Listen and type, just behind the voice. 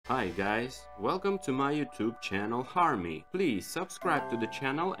Hi guys, welcome to my YouTube channel Harmi. Please subscribe to the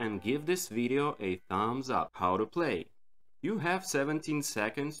channel and give this video a thumbs up. How to play? You have 17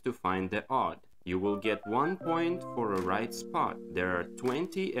 seconds to find the odd. You will get 1 point for a right spot. There are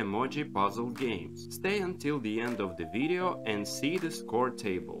 20 emoji puzzle games. Stay until the end of the video and see the score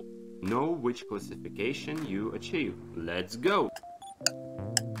table. Know which classification you achieve. Let's go!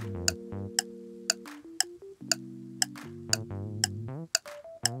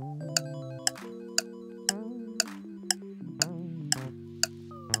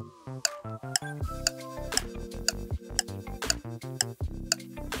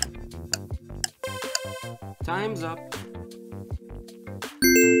 Time's up.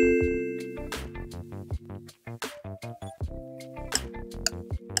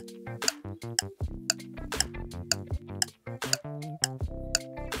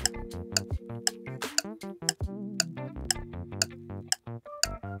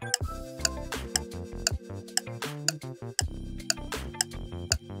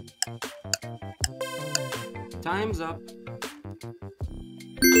 Time's up.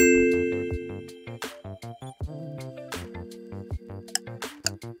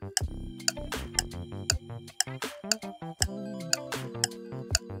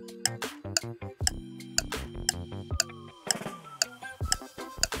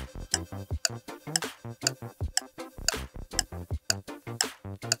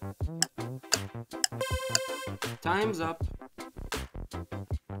 Time's up.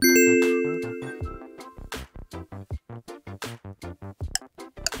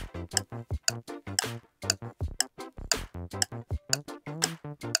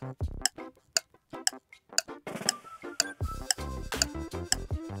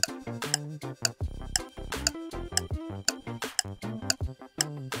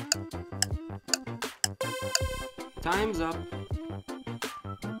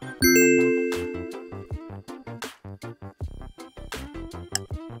 Time's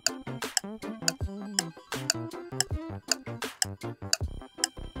up.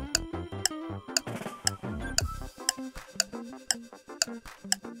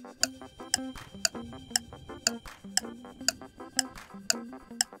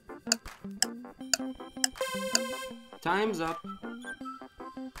 Time's up.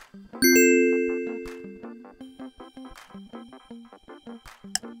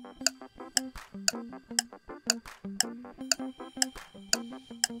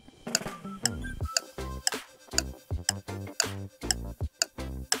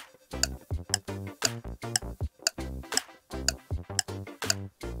 Time's up.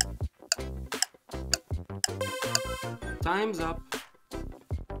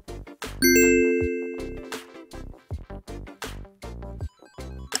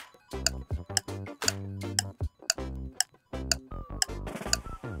 Time's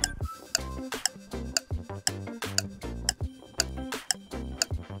up.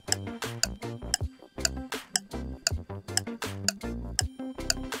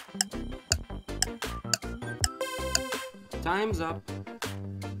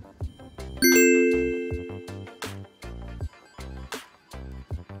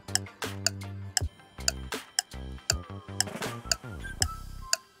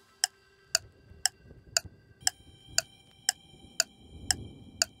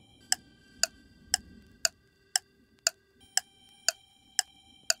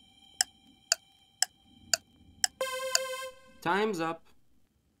 Time's up.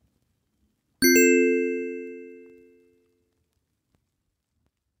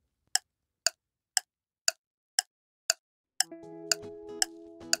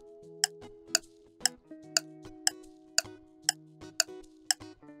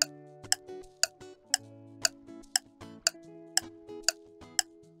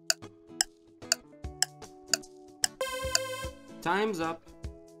 Time's up.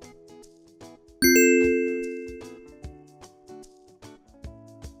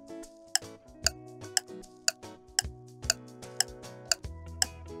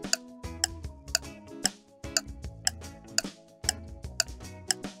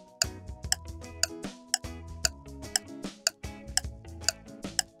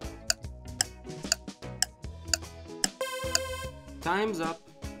 Time's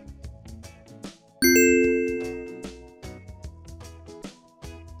up.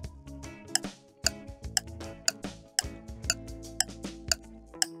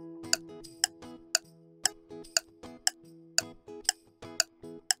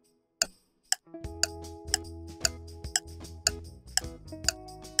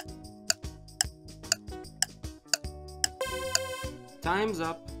 Time's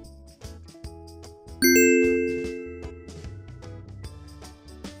up.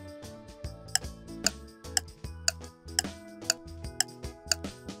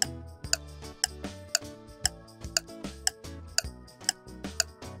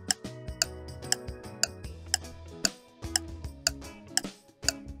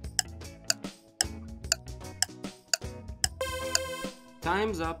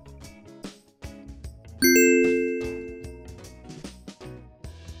 Time's up.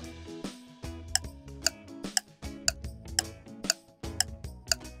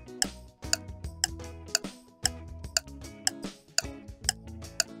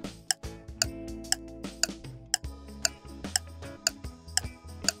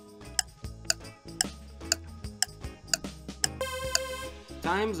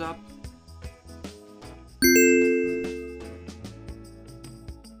 Time's up.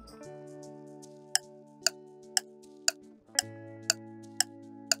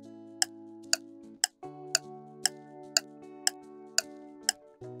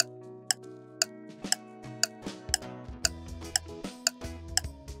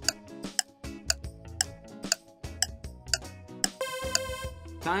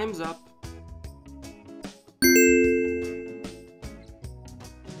 Time's up.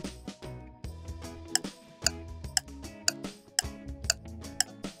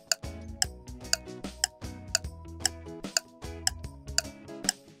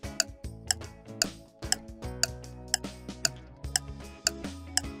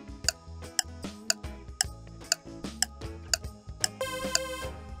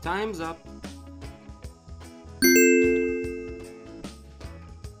 Time's up.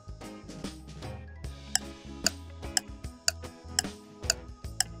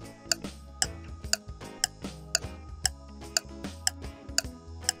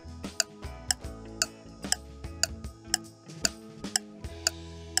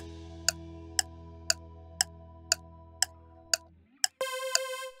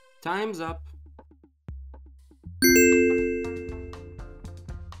 Time's up.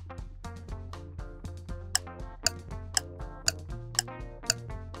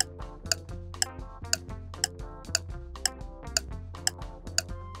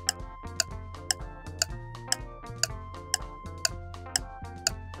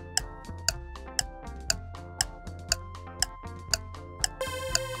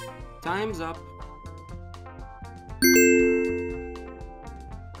 Time's up.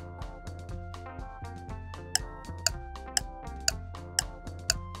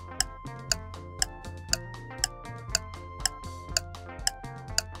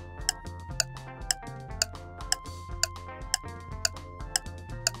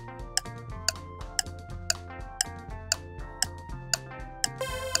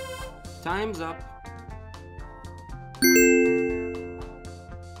 Time's up.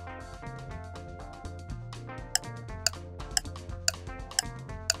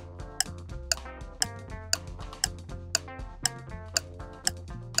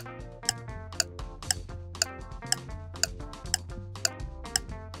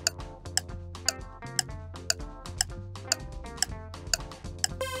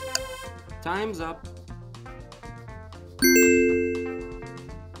 Time's up.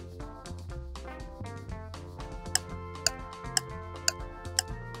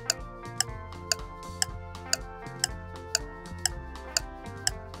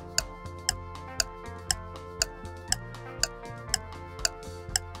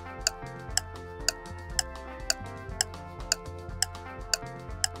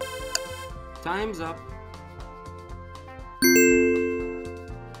 Time's up.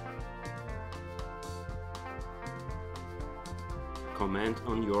 Comment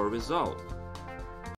on your result.